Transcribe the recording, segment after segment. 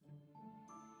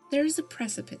There is a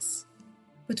precipice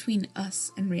between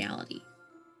us and reality,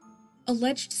 a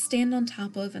ledge to stand on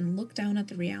top of and look down at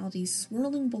the realities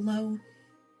swirling below,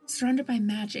 surrounded by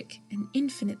magic and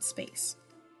infinite space.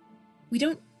 We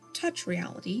don't touch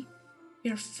reality,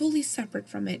 we are fully separate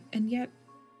from it, and yet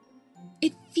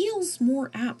it feels more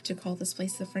apt to call this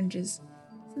place the Fringes,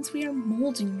 since we are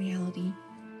molding reality.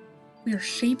 We are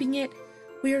shaping it.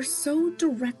 We are so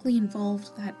directly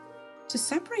involved that to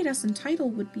separate us in title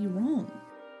would be wrong.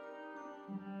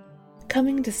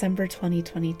 Coming December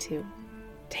 2022,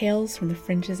 Tales from the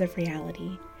Fringes of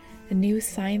Reality, a new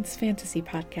science fantasy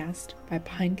podcast by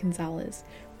Pine Gonzalez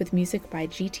with music by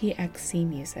GTXC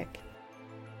Music.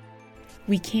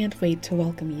 We can't wait to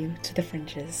welcome you to the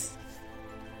Fringes.